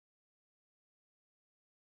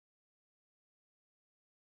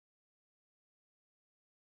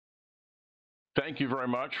Thank you very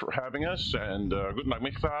much for having us, and good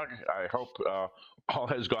Nachmittag. I hope all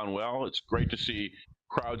has gone well. It's great to see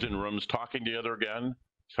crowds in rooms talking together again.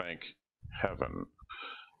 Thank heaven.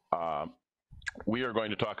 Uh, we are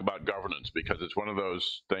going to talk about governance because it's one of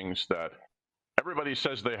those things that everybody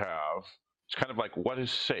says they have. It's kind of like what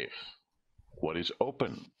is safe, what is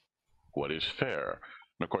open, what is fair.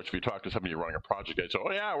 And of course, if you talk to somebody running a project, they say,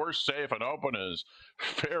 "Oh yeah, we're safe and open as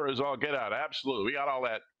fair as all get out." Absolutely, we got all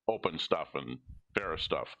that open stuff and fair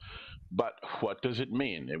stuff. But what does it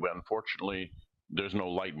mean? Unfortunately, there's no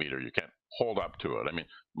light meter. You can't hold up to it. I mean,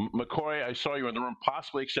 McCoy, I saw you in the room,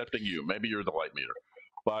 possibly accepting you. Maybe you're the light meter.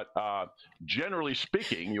 But generally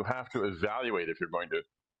speaking, you have to evaluate if you're going to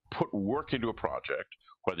put work into a project,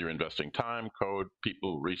 whether you're investing time, code,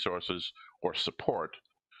 people, resources, or support,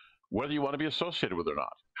 whether you want to be associated with it or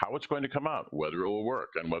not, how it's going to come out, whether it will work,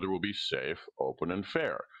 and whether it will be safe, open, and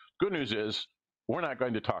fair. Good news is we're not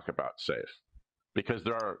going to talk about safe because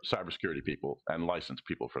there are cybersecurity people and licensed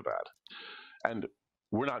people for that. And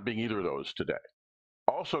we're not being either of those today.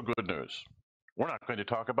 Also, good news, we're not going to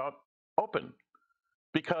talk about open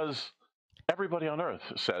because everybody on earth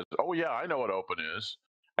says, "Oh yeah, I know what open is."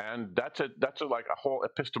 And that's like a whole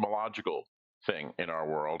epistemological thing in our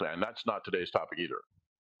world, and that's not today's topic either.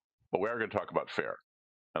 But we are going to talk about fair.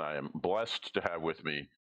 And I am blessed to have with me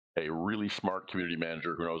a really smart community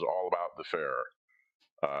manager who knows all about the fair,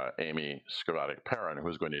 Ayme Perrin,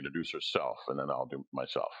 who's going to introduce herself, and then I'll do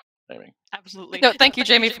myself. Ayme. Absolutely. No, thank you,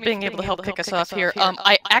 Jamie, for being able to help kick us off here.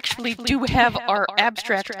 I actually do have our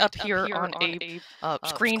abstract up here on a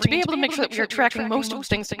screen to be able to make sure that we are tracking most of the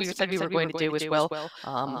things that we said we were going to do as well.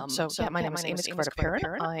 So, yeah, my name is Ayme Scavarda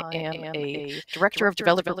Perrin. I am a Director of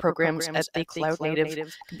Developer Programs at the Cloud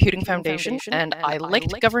Native Computing Foundation, and I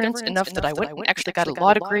liked governance enough that I went and actually got a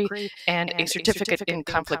law degree and a certificate in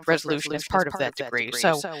conflict resolution as part of that degree.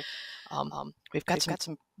 So, we've got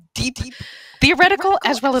some deep theoretical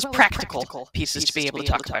as well as practical pieces to be able to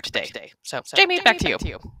talk about today. So, Jamie, back to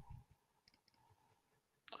you.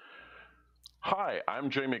 Hi, I'm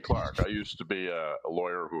Jamie Clark. I used to be a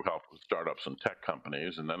lawyer who helped with startups and tech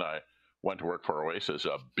companies, and then I went to work for Oasis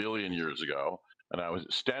a billion years ago, and I was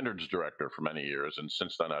standards director for many years, and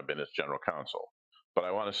since then I've been its general counsel. But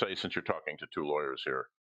I want to say, since you're talking to two lawyers here,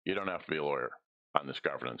 you don't have to be a lawyer on this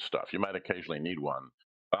governance stuff. You might occasionally need one.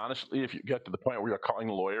 Honestly, if you get to the point where you're calling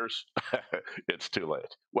lawyers, it's too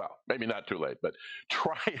late. Well, maybe not too late, but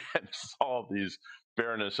try and solve these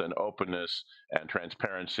fairness and openness and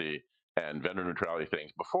transparency and vendor neutrality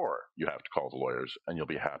things before you have to call the lawyers, and you'll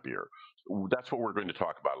be happier. That's what we're going to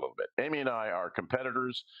talk about a little bit. Ayme and I are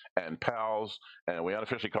competitors and pals, and we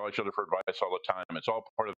unofficially call each other for advice all the time. It's all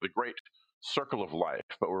part of the great circle of life,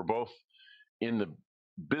 but we're both in the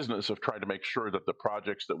business of trying to make sure that the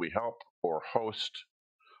projects that we help or host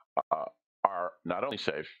are not only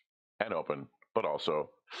safe and open, but also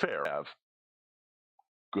fair, have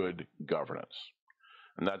good governance.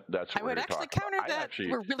 And that's what I would actually counter that.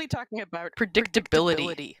 We're really talking about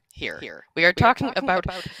predictability here. We are talking about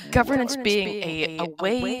governance being a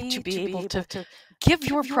way to be able to give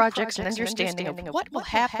your projects an understanding of what will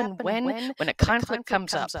happen when a conflict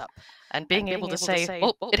comes up. And being able to say,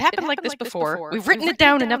 well, it happened like this before. We've written it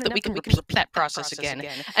down enough that we can repeat that process again.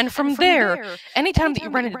 And from there, anytime that you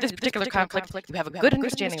run into this particular conflict, you have a good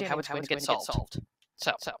understanding of how it's going to get solved.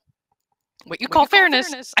 So what you call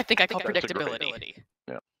fairness, I think I call predictability.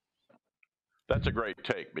 Yeah. That's a great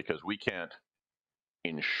take, because we can't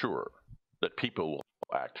ensure that people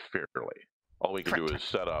will act fairly. All we can do is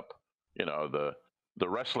set up, the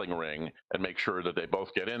wrestling ring and make sure that they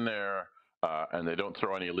both get in there and they don't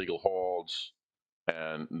throw any illegal holds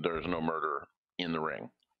and there's no murder in the ring.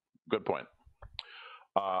 Good point.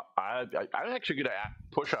 I'm actually going to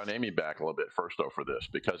push on Ayme back a little bit first, though, for this,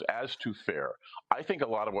 because as to fair, I think a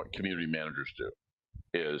lot of what community managers do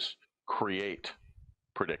is create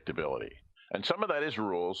predictability. And some of that is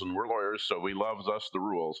rules, and we're lawyers, so we love the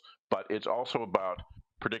rules, but it's also about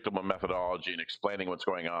predictable methodology and explaining what's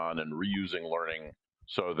going on and reusing learning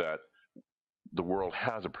so that the world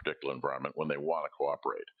has a predictable environment when they want to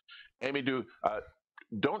cooperate. Ayme,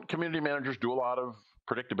 don't community managers do a lot of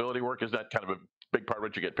predictability work? Is that kind of a big part of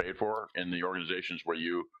what you get paid for in the organizations where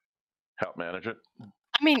you help manage it?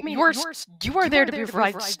 I mean, you are there to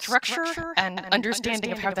provide structure and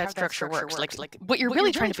understanding of how that structure works. Like what you're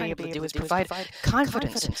really trying to be able to do is provide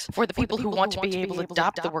confidence for the people who want to be able to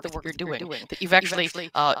adopt the work that you're doing. That you've actually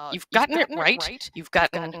you've gotten it right. You've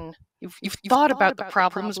thought about the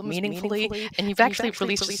problems meaningfully, and you've actually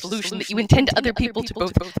released a solution that you intend other people to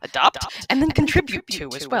both adopt and then contribute to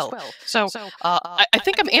as well. So I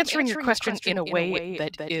think I'm answering your question in a way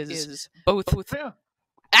that is both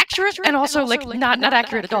accurate and also like not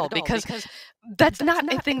accurate at all, because that's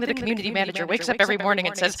not a thing that a community manager wakes up every morning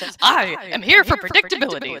and says, I am here for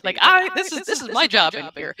predictability. Like, this is my job in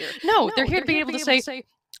here. No, they're here to be able to say,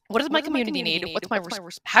 what does my community need?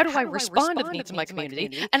 How do I respond to the needs of my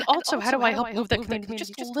community? And also, how do I help move that community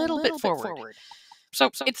just a little bit forward? So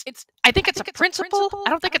I think it's a principle. I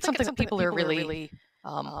don't think it's something that people are really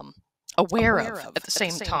aware of at the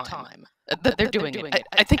same time that they're doing it.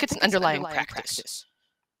 I think it's an underlying practice.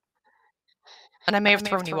 And I may have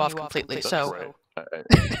thrown you off completely. So no,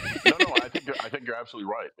 I think you're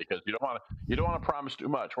absolutely right, because you don't want to promise too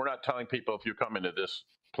much. We're not telling people if you come into this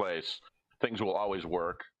place, things will always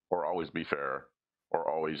work or always be fair or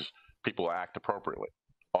always people act appropriately.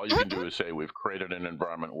 All you can do is say we've created an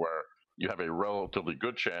environment where you have a relatively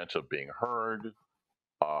good chance of being heard,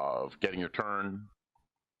 of getting your turn,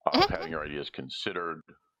 of having your ideas considered.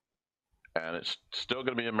 And it's still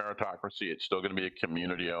going to be a meritocracy. It's still going to be a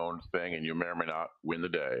community-owned thing, and you may or may not win the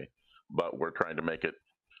day. But we're trying to make it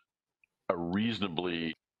a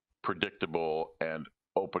reasonably predictable and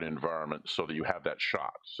open environment so that you have that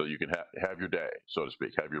shot, so you can have your day, so to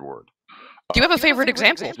speak, have your word. Do you have a favorite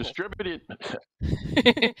example? Distributed.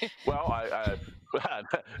 Well, I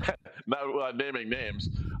not naming names.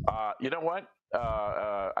 You know what?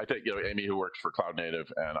 I think Ayme, who works for Cloud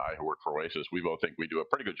Native, and I, who work for Oasis, we both think we do a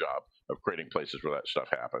pretty good job of creating places where that stuff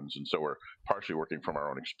happens, and so we're partially working from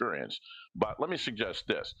our own experience. But let me suggest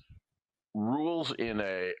this: rules in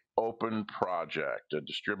a open project, a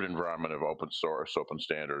distributed environment of open source, open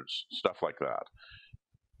standards, stuff like that,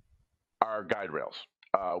 are guide rails.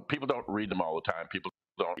 People don't read them all the time. People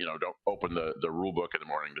don't open the rule book in the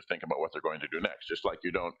morning to think about what they're going to do next. Just like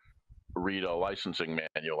you don't read a licensing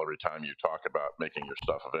manual every time you talk about making your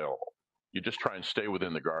stuff available. You just try and stay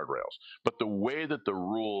within the guardrails. But the way that the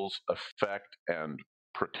rules affect and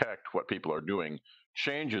protect what people are doing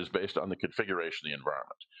changes based on the configuration of the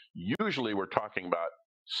environment. Usually we're talking about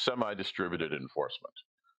semi-distributed enforcement.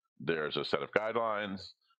 There's a set of guidelines.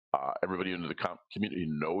 Everybody in the community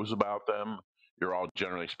knows about them. You're all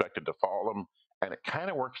generally expected to follow them. And it kind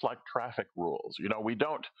of works like traffic rules. We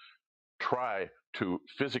don't try to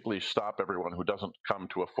physically stop everyone who doesn't come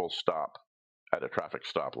to a full stop at a traffic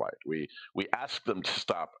stoplight. We ask them to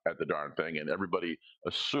stop at the darn thing, and everybody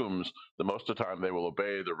assumes that most of the time they will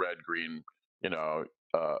obey the red, green,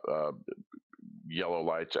 yellow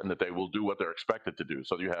lights, and that they will do what they're expected to do.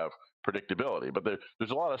 So you have predictability. But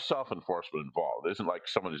there's a lot of self-enforcement involved. It isn't like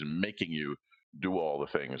someone is making you do all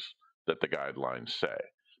the things that the guidelines say.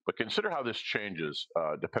 But consider how this changes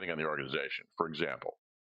depending on the organization. For example,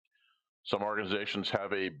 some organizations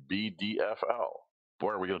have a BDFL.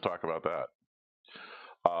 Boy, are we going to talk about that.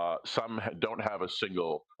 Some don't have a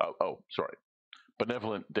single,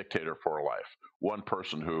 benevolent dictator for life. One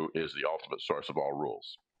person who is the ultimate source of all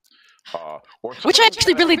rules. Which I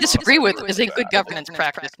actually really disagree with as a good governance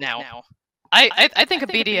practice now. I think a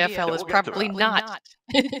BDFL is probably not.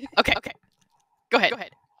 Okay. Go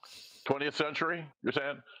ahead. 20th century, you're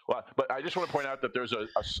saying? Well, but I just want to point out that there's a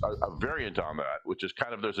variant on that, which is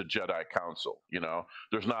there's a Jedi Council.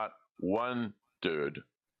 There's not one dude,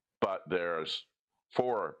 but there's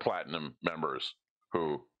 4 platinum members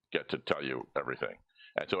who get to tell you everything.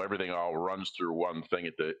 And so everything all runs through one thing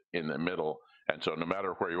in the middle. And so no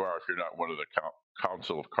matter where you are, if you're not one of the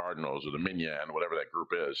Council of Cardinals or the Minyan, whatever that group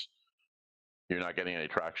is, you're not getting any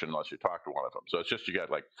traction unless you talk to one of them. So it's just you got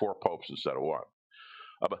like 4 popes instead of 1.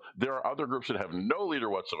 But there are other groups that have no leader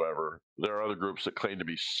whatsoever. There are other groups that claim to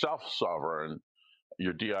be self-sovereign,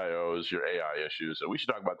 your DIOs, your AI issues, and we should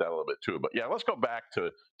talk about that a little bit too. But yeah, let's go back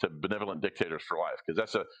to benevolent dictators for life,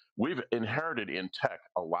 because we've inherited in tech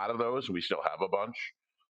a lot of those. We still have a bunch.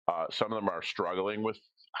 Some of them are struggling with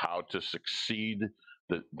how to succeed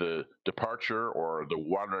the departure or the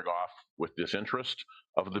wandering off with disinterest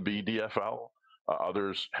of the BDFL.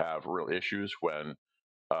 Others have real issues when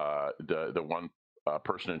the one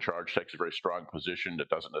person in charge takes a very strong position that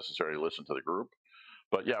doesn't necessarily listen to the group.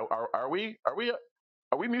 But yeah, are we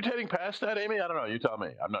mutating past that, Ayme? I don't know. You tell me.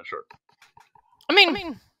 I'm not sure. I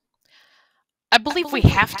mean, I believe we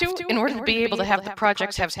have to in order to be able to have the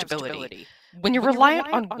projects have stability. When you're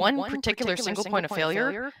reliant on one particular single point of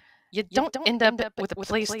failure, you don't end up with a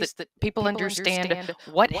place that people understand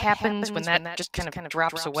what happens when that just kind of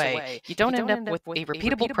drops away. You don't end up with a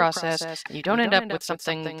repeatable process. You don't end up with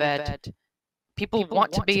something that people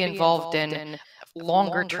want to be involved in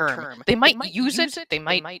longer term. They might use it. They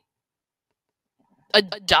might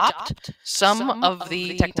adopt some of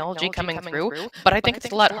the technology coming through, but I think it's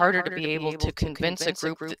a lot harder to be able to convince a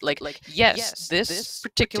group that, yes, this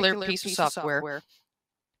particular piece of software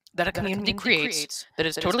that a community creates that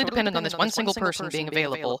is totally dependent on this one single person being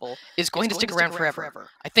available is going to stick around forever.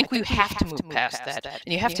 I think we have to move past that,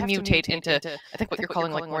 and you have to mutate into, I think, what you're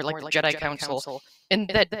calling like more like the Jedi Council, and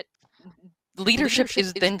that leadership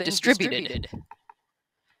is then distributed.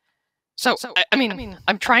 So, I mean,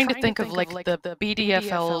 I'm trying to think of like the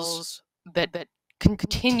BDFLs that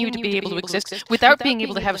continue to be able to exist without being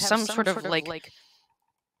able to have some sort of like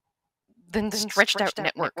then stretched out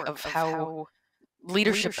network of how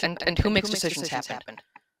leadership and who makes decisions happen.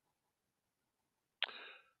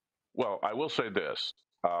 Well, I will say this.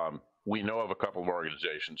 We know of a couple of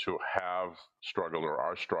organizations who have struggled or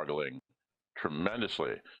are struggling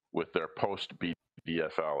tremendously with their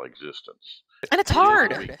post-BDFL existence. And it's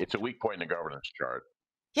hard. It's a weak point in the governance chart.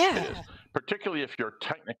 Yeah. It is. Particularly if your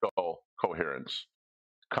technical coherence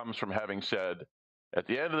comes from having said, at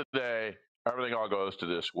the end of the day, everything all goes to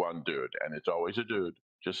this one dude, and it's always a dude.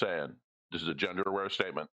 Just saying, this is a gender-aware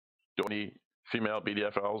statement. Do any female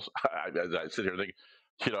BDFLs? As I sit here thinking,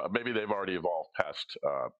 maybe they've already evolved past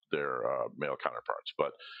their male counterparts,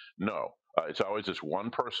 but no, it's always this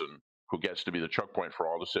one person who gets to be the choke point for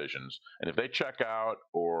all decisions. And if they check out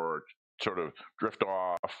or sort of drift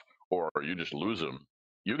off, or you just lose them,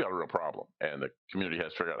 you got a real problem, and the community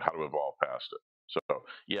has to figure out how to evolve past it. So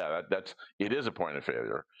yeah, it is a point of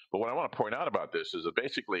failure. But what I want to point out about this is that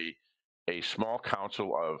basically a small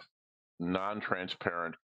council of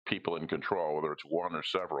non-transparent people in control, whether it's one or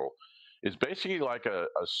several, is basically like a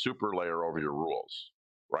super layer over your rules,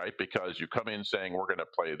 right? Because you come in saying we're going to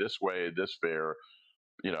play this way, this fair,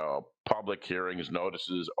 public hearings,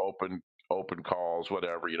 notices, open calls,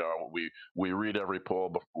 whatever. We read every poll,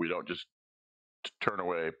 but we don't just turn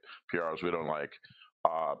away PRs we don't like.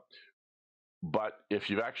 But if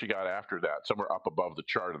you've actually got after that, somewhere up above the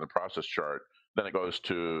chart in the process chart, then it goes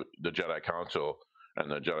to the Jedi Council,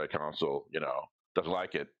 and the Jedi Council, doesn't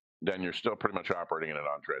like it, then you're still pretty much operating in a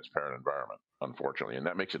non-transparent environment, unfortunately. And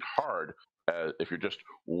that makes it hard if you're just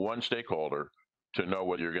one stakeholder to know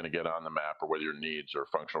whether you're going to get on the map or whether your needs or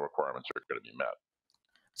functional requirements are going to be met.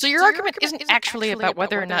 So your argument isn't actually about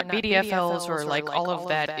whether or not BDFLs or like all of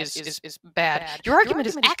that is bad. Your argument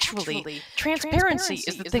is actually transparency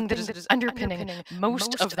is the thing that is underpinning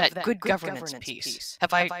most of that good governance piece.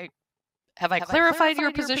 Have I clarified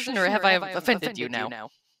your position, or have I offended you now?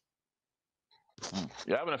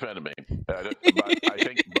 You haven't offended me, but I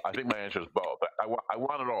think my answer is both. I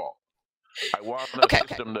want it all. I want a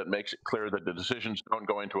system that makes it clear that the decisions don't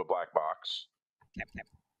go into a black box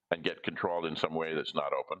and get controlled in some way that's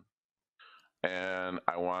not open. And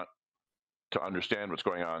I want to understand what's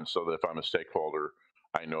going on so that if I'm a stakeholder,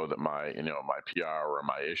 I know that my PR or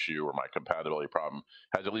my issue or my compatibility problem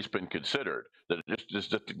has at least been considered, that it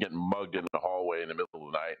just get mugged in the hallway in the middle of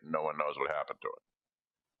the night and no one knows what happened to it.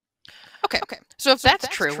 Okay. So if that's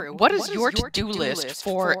true, what is your to-do list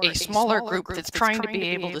for a smaller group that's trying to be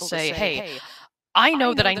able to say, hey, I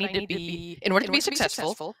know that I need to be, in order to be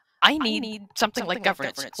successful, I need something like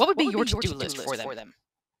governance. What would be your to-do list for them?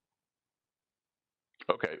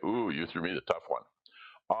 Okay. Ooh, you threw me the tough one.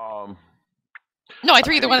 No, I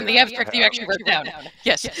threw you the one in the abstract that you actually wrote down.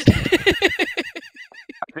 Yes.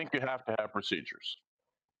 I think you have to have procedures.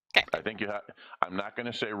 Okay. I think I'm not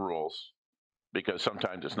going to say rules, because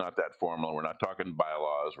sometimes it's not that formal. We're not talking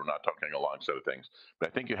bylaws. We're not talking a long set of things. But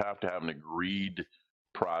I think you have to have an agreed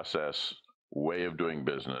process, way of doing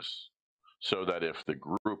business, so that if the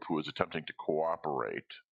group who is attempting to cooperate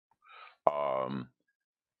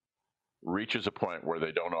reaches a point where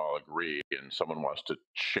they don't all agree and someone wants to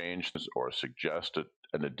change this or suggest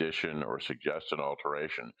an addition or suggest an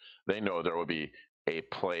alteration, they know there will be a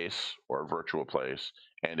place or a virtual place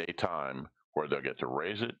and a time where they'll get to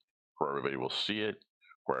raise it, where everybody will see it,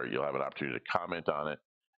 where you'll have an opportunity to comment on it,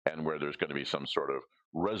 and where there's going to be some sort of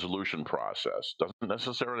resolution process. Doesn't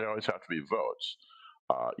necessarily always have to be votes.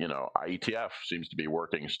 IETF seems to be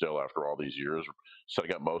working still after all these years,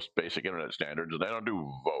 setting up most basic internet standards, and they don't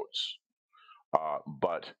do votes.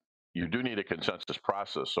 But you do need a consensus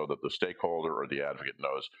process so that the stakeholder or the advocate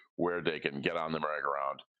knows where they can get on the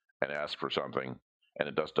merry-go-round and ask for something, and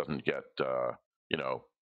it doesn't get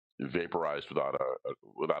vaporized without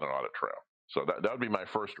an audit trail. So that would be my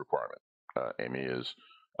first requirement, Ayme, is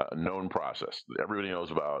a known process that everybody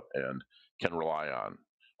knows about and can rely on.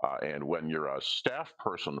 And when you're a staff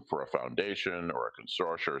person for a foundation or a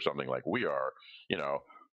consortium or something like we are,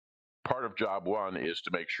 part of job one is to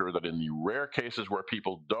make sure that in the rare cases where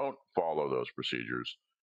people don't follow those procedures,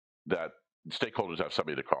 that stakeholders have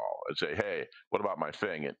somebody to call and say, hey, what about my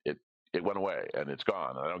thing? It went away and it's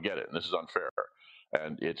gone and I don't get it and this is unfair.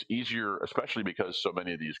 And it's easier, especially because so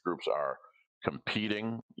many of these groups are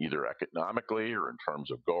competing either economically or in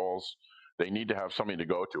terms of goals, they need to have something to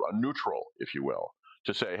go to, a neutral, if you will,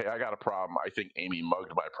 to say, hey, I got a problem. I think Ayme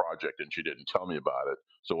mugged my project and she didn't tell me about it.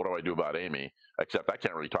 So what do I do about Ayme? Except I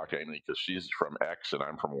can't really talk to Ayme because she's from X and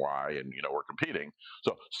I'm from Y, and we're competing.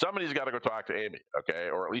 So somebody's got to go talk to Ayme, okay,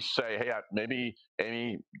 or at least say, hey, maybe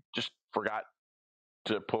Ayme just forgot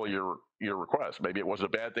to pull your request. Maybe it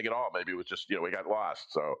wasn't a bad thing at all. Maybe it was just we got lost.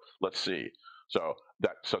 So let's see. So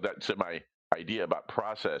that's my idea about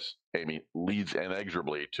process, Ayme, leads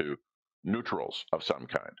inexorably to neutrals of some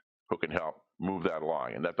kind who can help move that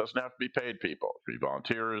along. And that doesn't have to be paid people. It can be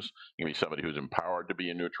volunteers. It can be somebody who's empowered to be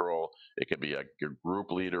a neutral. It can be a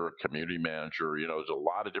group leader, a community manager. There's a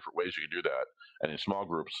lot of different ways you can do that. And in small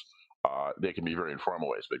groups, they can be very informal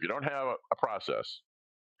ways. But if you don't have a process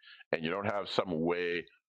and you don't have some way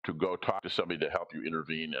to go talk to somebody to help you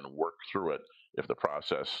intervene and work through it, if the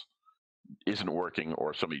process isn't working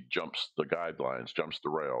or somebody jumps the guidelines, jumps the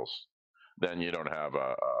rails, then you don't have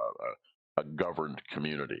a governed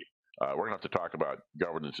community. We're going to have to talk about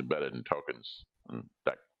governance embedded in tokens and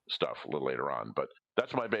that stuff a little later on, but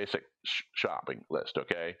that's my basic shopping list,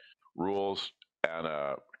 okay? Rules and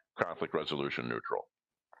conflict resolution neutral.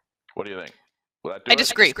 What do you think? Will that do I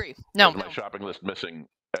disagree. No. Is my shopping list missing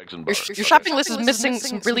eggs and Your butter? shopping list is missing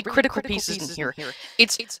some really critical pieces in here.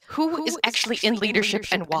 It's who is actually in leadership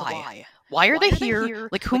and why. Why are they here?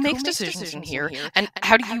 Like, who makes decisions in here? And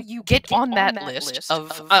how do you get on that list of...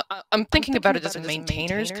 I'm thinking about it as a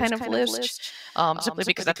maintainers kind of list, simply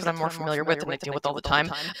because that's what I'm more familiar with and I deal with all the time.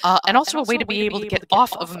 And also a way to be able to get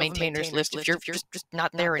off of a maintainers list if you're just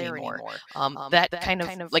not there anymore. That kind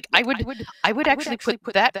of... Like, I would actually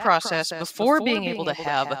put that process before being able to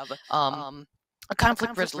have... a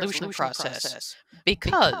conflict resolution process,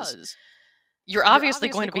 because you're obviously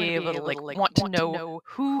going to be able to want to know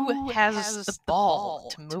who has the ball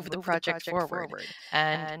to move the project forward.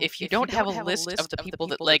 And if you don't have a list of the people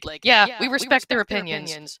that we respect their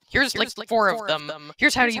opinions, here's 4 of them,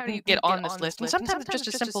 here's how you can get on this list. And sometimes it's just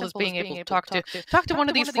as simple as being able to talk to one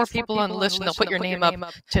of these 4 people on the list, and they'll put your name up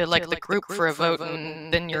to the group for a vote,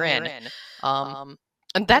 and then you're in.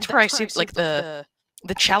 And that's where I see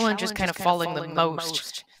the challenge is kind of falling the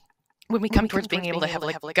most when we come towards being able to have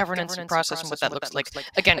governance and process and what that looks like,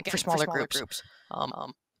 again, for smaller groups.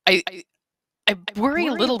 I worry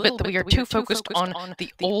a little bit that we are too focused on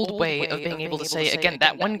the old way of being able to say, again,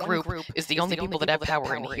 that one group is the only people that have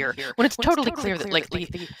power in here, when it's totally clear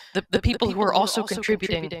that the people who are also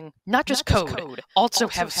contributing, not just code, also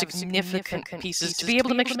have significant pieces to be able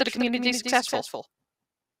to make sure that a community is successful.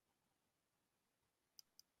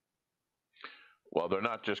 Well, they're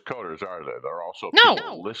not just coders, are they? They're also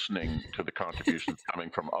people listening to the contributions coming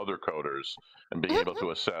from other coders and being able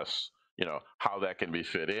to assess, how that can be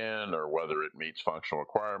fit in, or whether it meets functional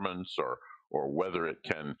requirements, or whether it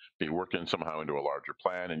can be worked in somehow into a larger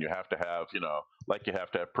plan. And you have to have, like you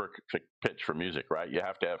have to have perfect pitch for music, right? You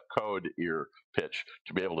have to have code ear pitch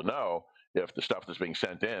to be able to know if the stuff that's being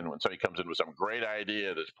sent in, when somebody comes in with some great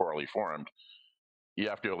idea that's poorly formed, you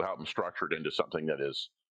have to be able to help them structure it into something that is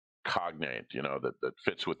cognate, that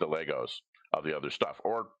fits with the Legos of the other stuff,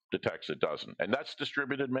 or detects it doesn't. And that's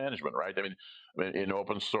distributed management, right? I mean, in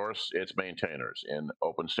open source, it's maintainers. In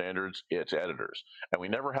open standards, it's editors. And we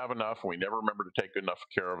never have enough, and we never remember to take enough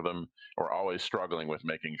care of them. We're always struggling with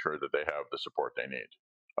making sure that they have the support they need.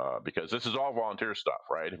 Because this is all volunteer stuff,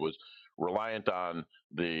 right? It was reliant on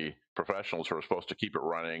the professionals who are supposed to keep it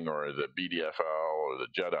running, or the BDFL or the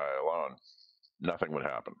Jedi alone. Nothing would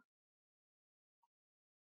happen.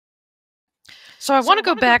 So I want to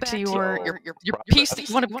go back to your piece that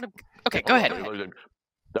you want to... Okay, go ahead.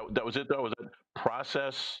 That was it, though? Was it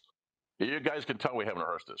process? You guys can tell we haven't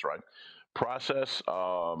rehearsed this, right? Process,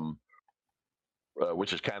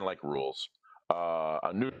 which is kind of like rules,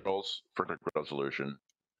 neutrals for resolution,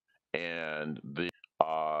 and the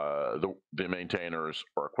maintainers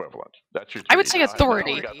are equivalent. That's your three. I would say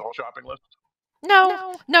authority. You got the whole shopping list?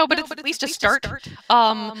 No, but it's at least a start.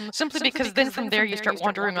 Simply because then from there you start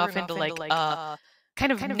wandering off into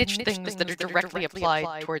kind of niche things that are directly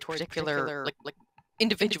applied towards particular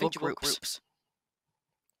individual groups.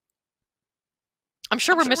 I'm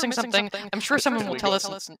sure we're missing something. I'm sure someone will tell us.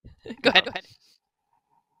 Go ahead.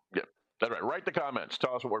 Yeah, that's right. Write the comments.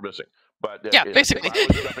 Tell us what we're missing. But basically, if I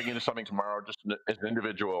was jumping into something tomorrow, just as an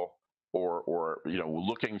individual, or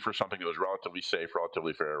looking for something that was relatively safe,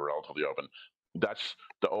 relatively fair, relatively open. That's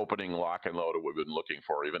the opening lock and load of what we've been looking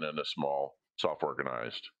for, even in a small,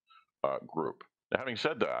 self-organized group. Now, having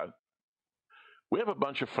said that, we have a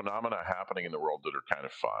bunch of phenomena happening in the world that are kind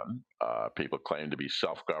of fun. People claim to be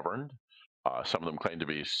self-governed. Some of them claim to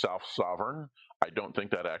be self-sovereign. I don't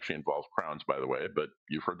think that actually involves crowns, by the way, but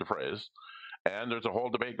you've heard the phrase. And there's a whole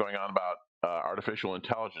debate going on about artificial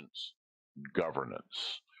intelligence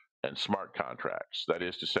governance and smart contracts. That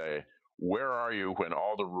is to say, where are you when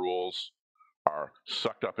all the rules are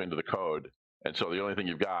sucked up into the code? And so the only thing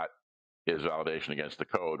you've got is validation against the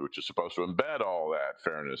code, which is supposed to embed all that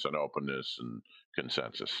fairness and openness and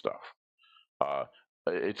consensus stuff.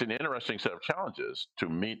 It's an interesting set of challenges to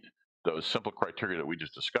meet those simple criteria that we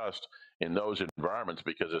just discussed in those environments,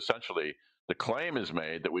 because essentially the claim is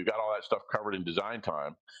made that we've got all that stuff covered in design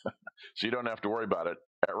time, so you don't have to worry about it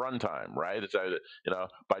at runtime, right? It's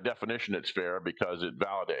by definition it's fair because it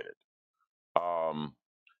validated.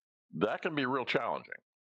 That can be real challenging.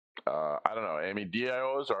 I don't know, Amy,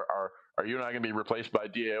 DAOs are you and I going to be replaced by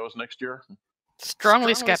DAOs next year?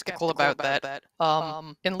 Strongly skeptical about that.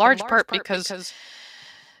 In large part because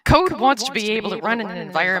code wants to be able to run in an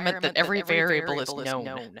environment that every variable is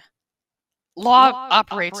known. Law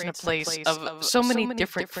operates in a place of so many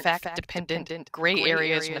different fact-dependent gray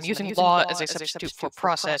areas, and I'm using law as a substitute for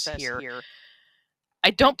process here.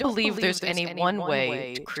 I don't believe there's any one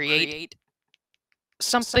way to create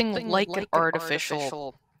something like an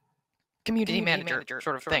artificial community manager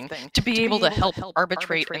sort of thing to be able to help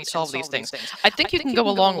arbitrate and solve these things. I think you can go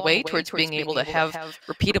a long way towards being able to have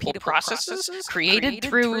repeatable processes created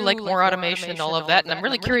through like more automation and all of that, and I'm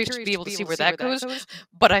really curious to be able to see where that goes,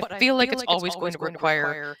 but I feel like it's always going to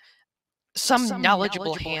require some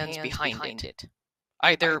knowledgeable hands behind it.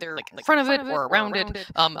 Either like in front of it or around it,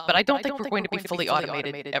 but I don't think we're going to be fully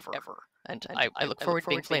automated ever. And I look forward to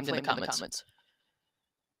being flamed in the comments.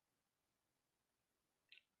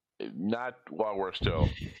 Not while we're still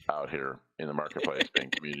out here in the marketplace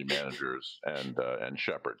being community managers and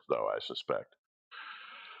shepherds, though, I suspect.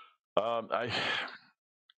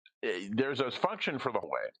 There's a function for the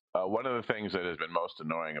whole way. One of the things that has been most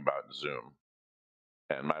annoying about Zoom,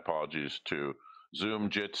 and my apologies to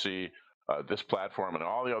Zoom, Jitsi, this platform, and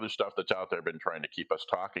all the other stuff that's out there, been trying to keep us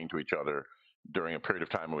talking to each other during a period of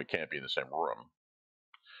time when we can't be in the same room.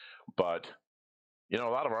 But a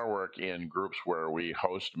lot of our work in groups where we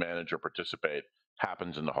host, manage, or participate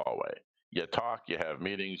happens in the hallway. You talk, you have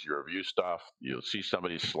meetings, you review stuff, you'll see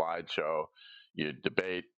somebody's slideshow, you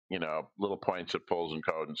debate, little points of pulls and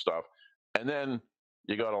code and stuff. And then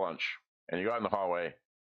you go to lunch and you go out in the hallway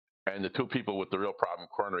and the two people with the real problem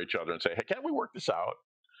corner each other and say, hey, can't we work this out?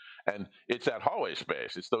 And it's that hallway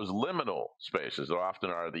space. It's those liminal spaces that often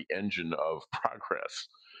are the engine of progress.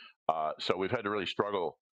 So we've had to really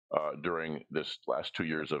struggle during this last 2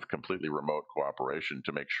 years of completely remote cooperation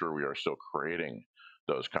to make sure we are still creating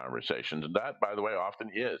those conversations. And that, by the way, often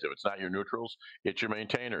is, if it's not your neutrals, it's your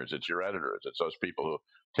maintainers, it's your editors, it's those people who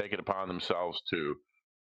take it upon themselves to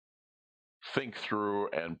think through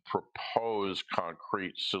and propose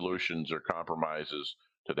concrete solutions or compromises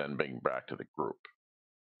to then bring back to the group.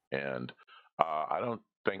 And I don't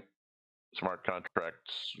think smart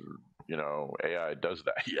contracts, AI does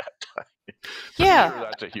that yet. Yeah, sure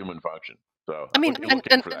that's a human function. So I mean,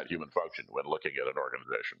 looking for that human function when looking at an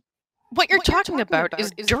organization. What you're talking about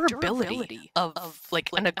is durability of like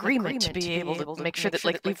an agreement to be able to make sure that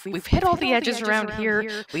like we've hit all the edges around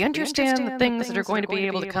here. We understand the things that are going to be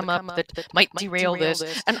able to come up that might derail this,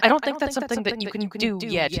 and I don't think that's something that you can do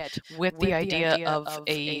yet with the idea of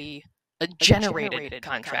a generated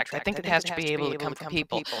contract. I think it has to be able to come from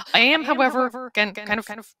people. I am, however, again, kind of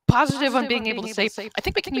positive on being able to say, I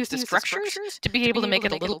think we can use the structures to be able to make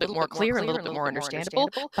it a little bit more clear and a little bit more understandable,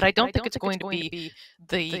 but I don't think it's going to be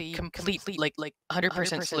the complete, like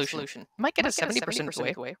 100% solution. Might get us 70% of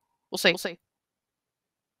the way. We'll see.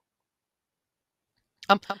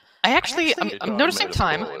 I actually, I'm noticing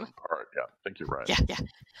time. Yeah, I think you're right. Yeah.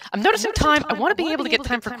 I'm noticing time. I want to be able to get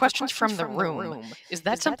time for questions from the room. Is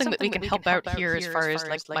that something that we can help out here as far as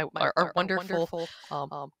like our wonderful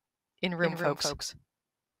in-room folks?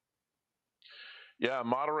 Yeah,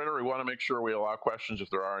 moderator, we want to make sure we allow questions if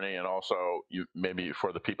there are any, and also maybe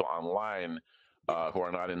for the people online who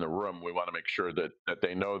are not in the room, we want to make sure that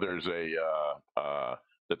they know there's an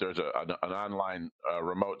online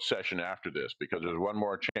remote session after this, because there's one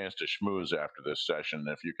more chance to schmooze after this session.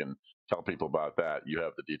 If you can tell people about that, you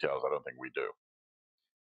have the details. I don't think we do.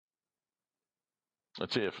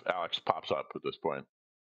 Let's see if Alex pops up at this point.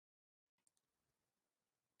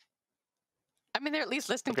 I mean, they're at least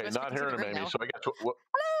listening to us. Not hearing him, Amy, so I guess hello.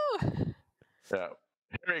 Yeah,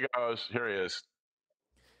 here he goes. Here he is.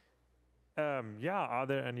 Yeah, are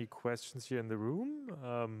there any questions here in the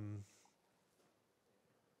room?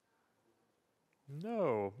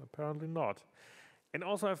 No, apparently not. And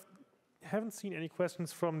also, I've haven't seen any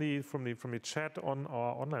questions from the chat on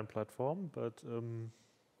our online platform, but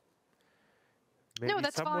maybe No,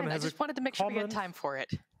 that's someone fine. I has just a wanted to make sure we had comment. time for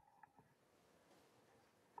it.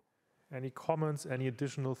 Any comments? Any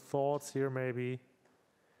additional thoughts here? Maybe.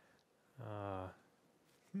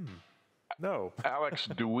 No. Alex,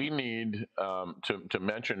 do we need to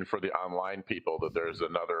mention for the online people that there's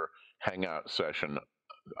another Hangout session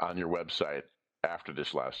on your website after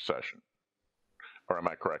this last session? Or am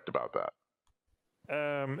I correct about that?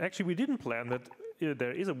 Actually, we didn't plan that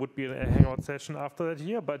would be a hangout session after that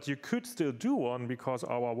here, but you could still do one because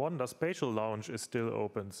our Wonder Spatial Lounge is still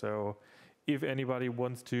open. So if anybody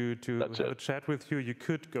wants to have a chat with you, you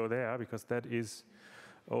could go there because that is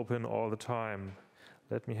open all the time.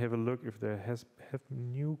 Let me have a look if there have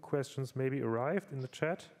new questions maybe arrived in the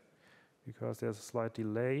chat, because there's a slight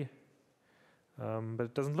delay, but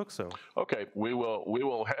it doesn't look so. Okay, we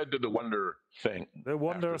will head to the Wonder thing. The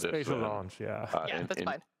Wonder Spatial Lounge, yeah. Yeah, that's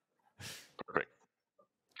fine. Perfect.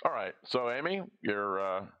 All right, so Ayme, you're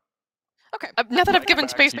okay. Now that I've given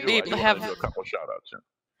space to be able to have a couple shout outs here.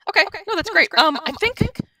 Okay, no, that's great. I think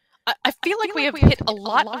I feel like we have hit a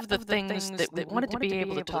lot of the things that we wanted to be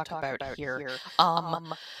able to talk about here.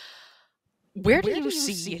 Where do you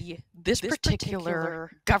see this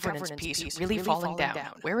particular governance piece really falling down?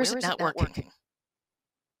 Where is it not working?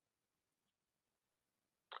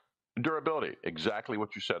 Durability, exactly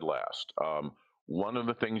what you said last. One of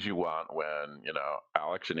the things you want when,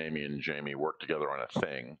 Alex and Amy and Jamie work together on a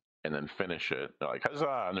thing and then finish it, like,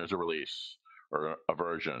 huzzah, and there's a release or a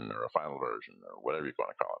version or a final version or whatever you want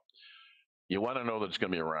to call it. You want to know that it's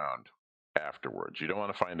going to be around afterwards. You don't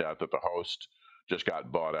want to find out that the host just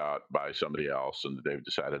got bought out by somebody else and they've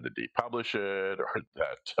decided to depublish it, or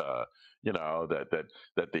that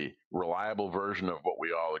that the reliable version of what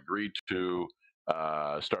we all agreed to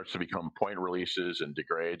starts to become point releases and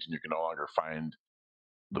degrades, and you can no longer find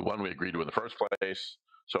the one we agreed to in the first place.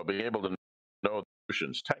 So being able to know the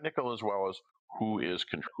solutions, technical as well as who's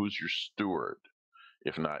your steward,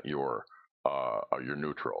 if not your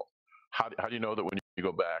neutral. How do you know that when you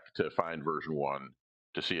go back to find version 1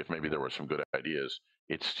 to see if maybe there were some good ideas,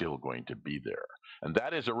 it's still going to be there? And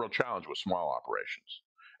that is a real challenge with small operations.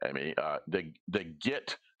 I mean, the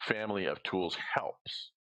Git family of tools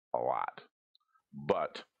helps a lot,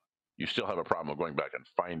 but you still have a problem of going back and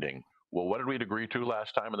finding, well, what did we agree to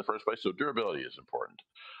last time in the first place? So durability is important.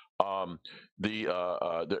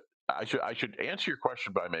 I should answer your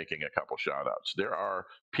question by making a couple shout outs. There are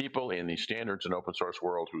people in the standards and open source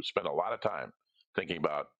world who spend a lot of time thinking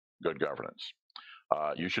about good governance.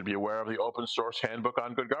 You should be aware of the open source handbook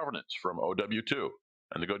on good governance from OW2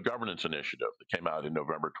 and the Good Governance Initiative that came out in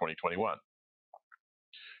November 2021.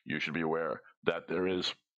 You should be aware that there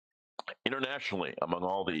is internationally, among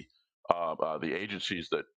all the agencies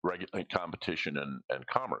that regulate competition and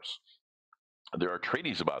commerce, there are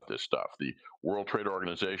treaties about this stuff. The World Trade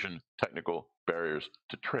Organization Technical Barriers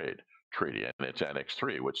to Trade Treaty, and it's Annex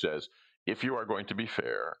 3, which says if you are going to be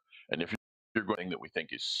fair and if you're going that we think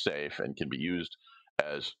is safe and can be used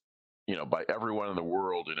as by everyone in the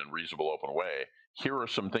world in a reasonable open way, here are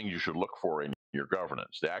some things you should look for in your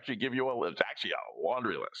governance. They actually give you it's actually a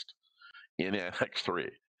laundry list in Annex 3.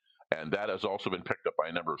 And that has also been picked up by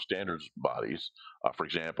a number of standards bodies. For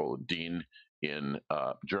example, DIN in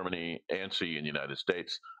Germany, ANSI in the United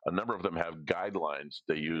States. A number of them have guidelines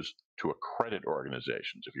they use to accredit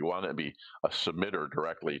organizations. If you want to be a submitter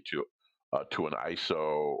directly to an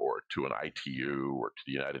ISO or to an ITU or to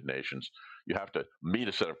the United Nations, you have to meet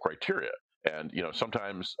a set of criteria. And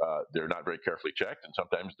sometimes they're not very carefully checked, and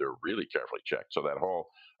sometimes they're really carefully checked. So that whole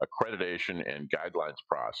accreditation and guidelines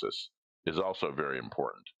process is also very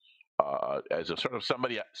important. As a sort of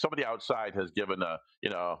somebody outside has given a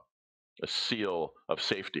seal of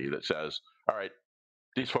safety that says, all right,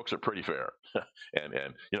 these folks are pretty fair, and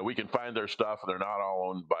we can find their stuff. They're not all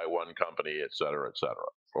owned by one company, et cetera, et cetera.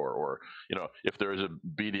 Or if there is a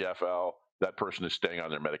BDFL, that person is staying on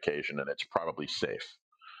their medication and it's probably safe.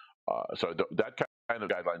 So that kind of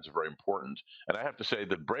guidelines are very important. And I have to say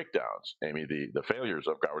that breakdowns, Amy, the failures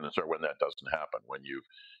of governance are when that doesn't happen. When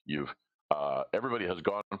everybody has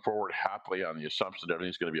gone forward happily on the assumption that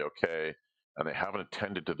everything's going to be okay, and they haven't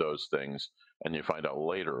attended to those things, and you find out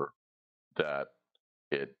later that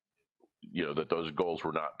that those goals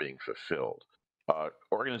were not being fulfilled.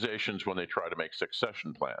 Organizations, when they try to make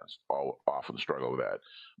succession plans, often struggle with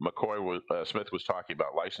that. Smith was talking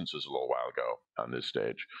about licenses a little while ago on this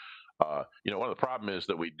stage. One of the problems is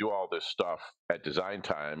that we do all this stuff at design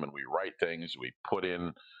time, and we write things, we put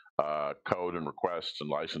in code and requests and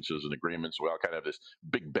licenses and agreements. We all kind of have this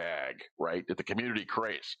big bag, right, that the community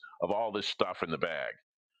creates of all this stuff in the bag.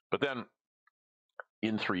 But then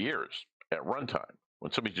in 3 years at runtime,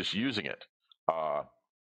 when somebody's just using it,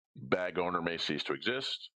 bag owner may cease to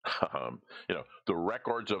exist. The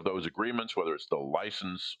records of those agreements, whether it's the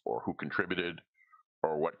license or who contributed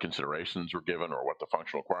or what considerations were given or what the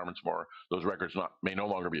functional requirements were, those records may no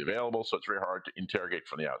longer be available. So it's very hard to interrogate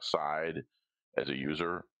from the outside as a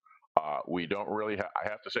user. We don't really, I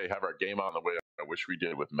have to say, have our game on the way I wish we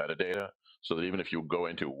did with metadata, so that even if you go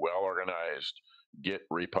into well-organized Git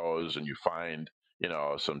repos and you find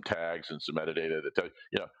some tags and some metadata that tell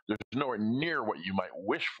there's nowhere near what you might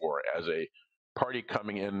wish for as a party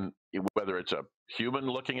coming in, whether it's a human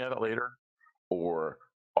looking at it later or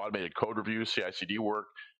automated code reviews, CI/CD work.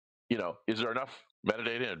 Is there enough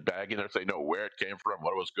metadata and bagging there so they know where it came from,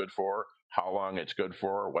 what it was good for, how long it's good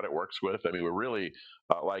for, what it works with? I mean, we're really,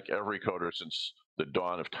 like every coder since the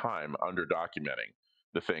dawn of time, under documenting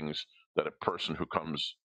the things that a person who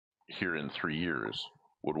comes here in 3 years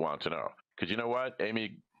would want to know. Because you know what?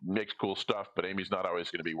 Ayme makes cool stuff, but Amy's not always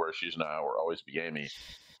going to be where she's now or always be Ayme,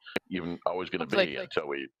 even always going to be until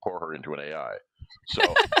we pour her into an AI. So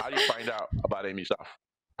how do you find out about Ayme stuff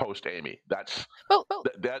post Ayme? That's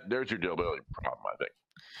there's your dealability problem, I think.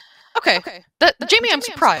 Okay. Jamie, I'm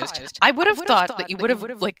surprised. I would have thought that you would have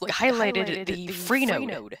highlighted the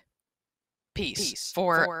Freenode piece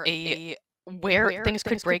for where things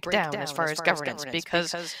could break down as far as governance,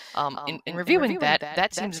 because in reviewing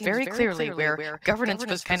that seems very clearly where governance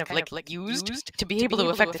was kind of used to be able to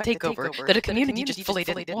affect a takeover that a community just fully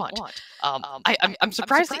didn't want. I'm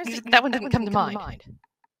surprised that one didn't come to mind.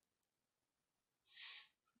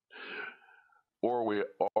 Or we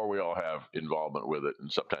all have involvement with it,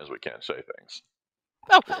 and sometimes we can't say things.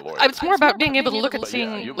 Oh, it's more about being able to look and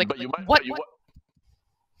seeing what.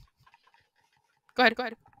 Go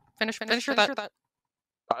ahead. Finish your thought.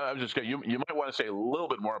 I was just going. You might want to say a little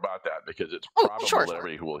bit more about that, because it's probable that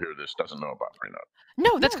everybody who will hear this doesn't know about Freenode.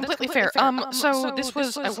 No, that's completely fair. So this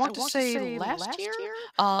was, I want to say, last year,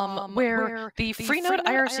 where the Freenode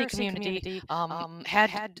IRC community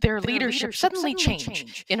had their leadership suddenly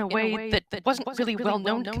change in a way that wasn't really well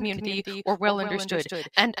known to community or well understood.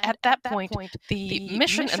 And at that point, the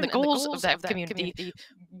mission and the goals of that community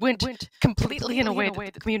went completely in a way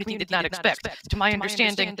that the community did not expect. To my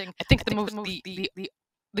understanding, I think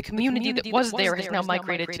the community that was there has now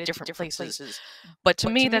migrated to different places. But to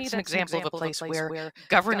me, that's an example of a place where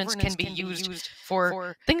governance can be used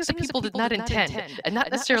for things that people did not intend, and not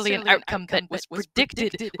necessarily an outcome that was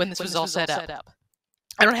predicted when this was all set up.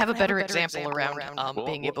 I don't have a better example around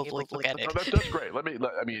being able to look at it. No, that's great. Let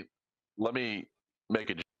me make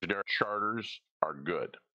it generic. Charters are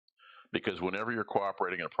good, because whenever you're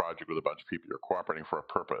cooperating in a project with a bunch of people, you're cooperating for a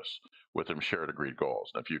purpose with them shared agreed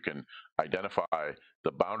goals. And if you can identify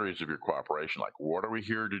the boundaries of your cooperation, like what are we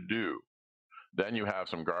here to do, then you have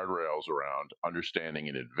some guardrails around understanding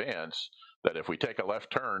in advance that if we take a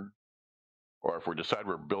left turn, or if we decide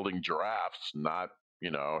we're building giraffes, not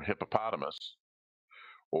hippopotamus,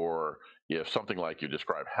 or if something like you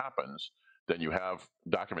described happens, then you have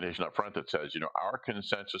documentation up front that says, our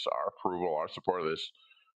consensus, our approval, our support of this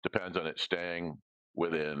depends on it staying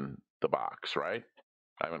within the box, right?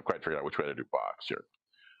 I haven't quite figured out which way to do box here,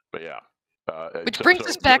 but yeah. Which brings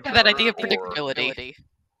us back to that idea of predictability.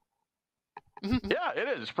 Yeah, it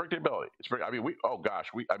is. It's predictability.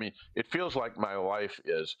 It feels like my life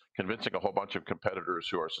is convincing a whole bunch of competitors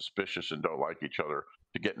who are suspicious and don't like each other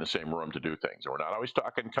to get in the same room to do things. And we're not always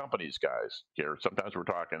talking companies, guys, here. Sometimes we're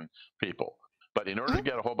talking people. But in order to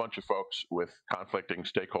get a whole bunch of folks with conflicting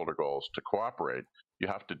stakeholder goals to cooperate, you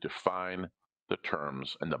have to define the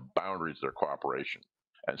terms and the boundaries of their cooperation.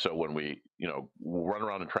 And so when we, run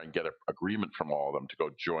around and try and get an agreement from all of them to go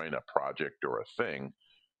join a project or a thing,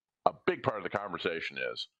 a big part of the conversation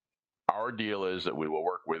is our deal is that we will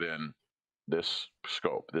work within this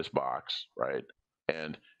scope, this box, right?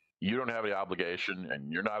 And you don't have any obligation,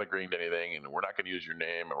 and you're not agreeing to anything, and we're not going to use your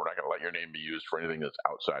name, and we're not going to let your name be used for anything that's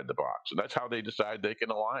outside the box. And that's how they decide they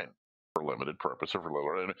can align for limited purpose or for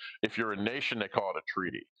little. And if you're a nation, they call it a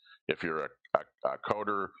treaty. If you're a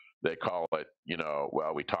coder, they call it,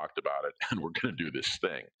 we talked about it, and we're going to do this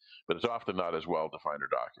thing. But it's often not as well defined or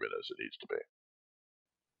documented as it needs to be.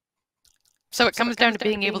 So it comes down to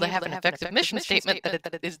being able to have an effective mission statement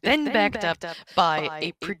that is then backed up by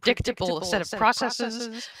a predictable set of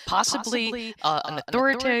processes, possibly an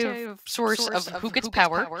authoritative source of who gets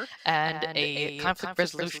power, and a conflict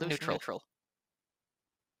resolution neutral.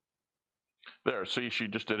 There, see, she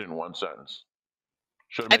just did it in one sentence.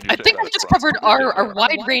 I think we just covered our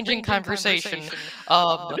wide-ranging conversation,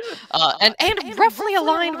 and roughly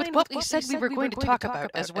aligned with what we said we were going to talk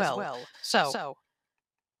about as well. So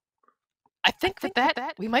I think with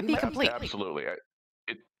that, we might be complete. Absolutely.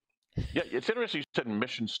 Yeah, it's interesting you said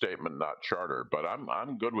mission statement, not charter, but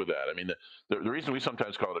I'm good with that. I mean, the reason we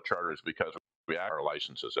sometimes call it a charter is because we have our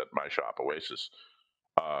licenses at my shop, Oasis,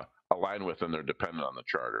 align with and they're dependent on the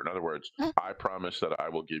charter. In other words, I promise that I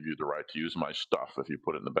will give you the right to use my stuff if you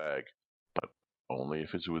put it in the bag, but only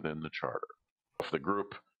if it's within the charter. If the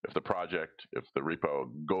group, if the project, if the repo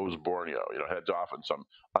goes Borneo, heads off in some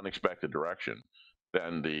unexpected direction,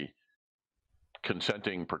 then the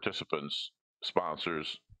consenting participants,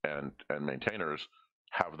 sponsors, and maintainers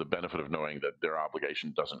have the benefit of knowing that their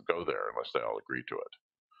obligation doesn't go there unless they all agree to it.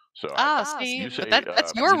 So see, you say, but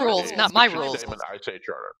that's your rules, not my rules. Statement, I say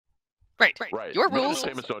charter. Right. Your mission rules.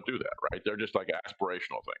 Statements don't do that, right? They're just like an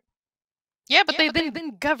aspirational thing. Yeah, but they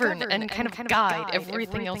then govern and kind of guide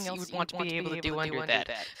everything else you would want to be able to do under that.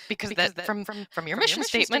 Because that from your mission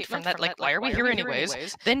statement, from that, like, why are we here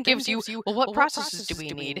anyways, then gives you, well, what processes do we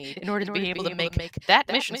need in order to be able to make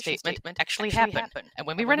that mission statement actually happen? And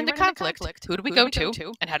when we run into conflict, who do we go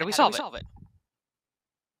to, and how do we solve it?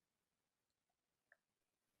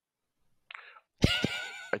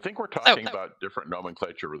 I think we're talking about different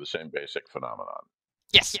nomenclature with the same basic phenomenon.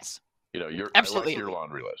 Yes. Absolutely. I like your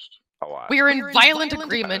laundry list a lot. We are in violent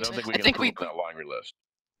agreement. I don't think we can improve that laundry list.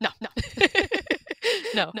 No.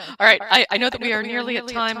 No. All right. I know that we are nearly at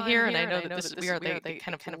time here, and I know that we are the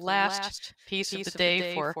kind of last piece of the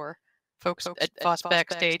day for folks at FOSS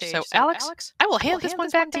backstage. So, Alex, I will hand this one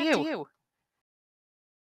back to you.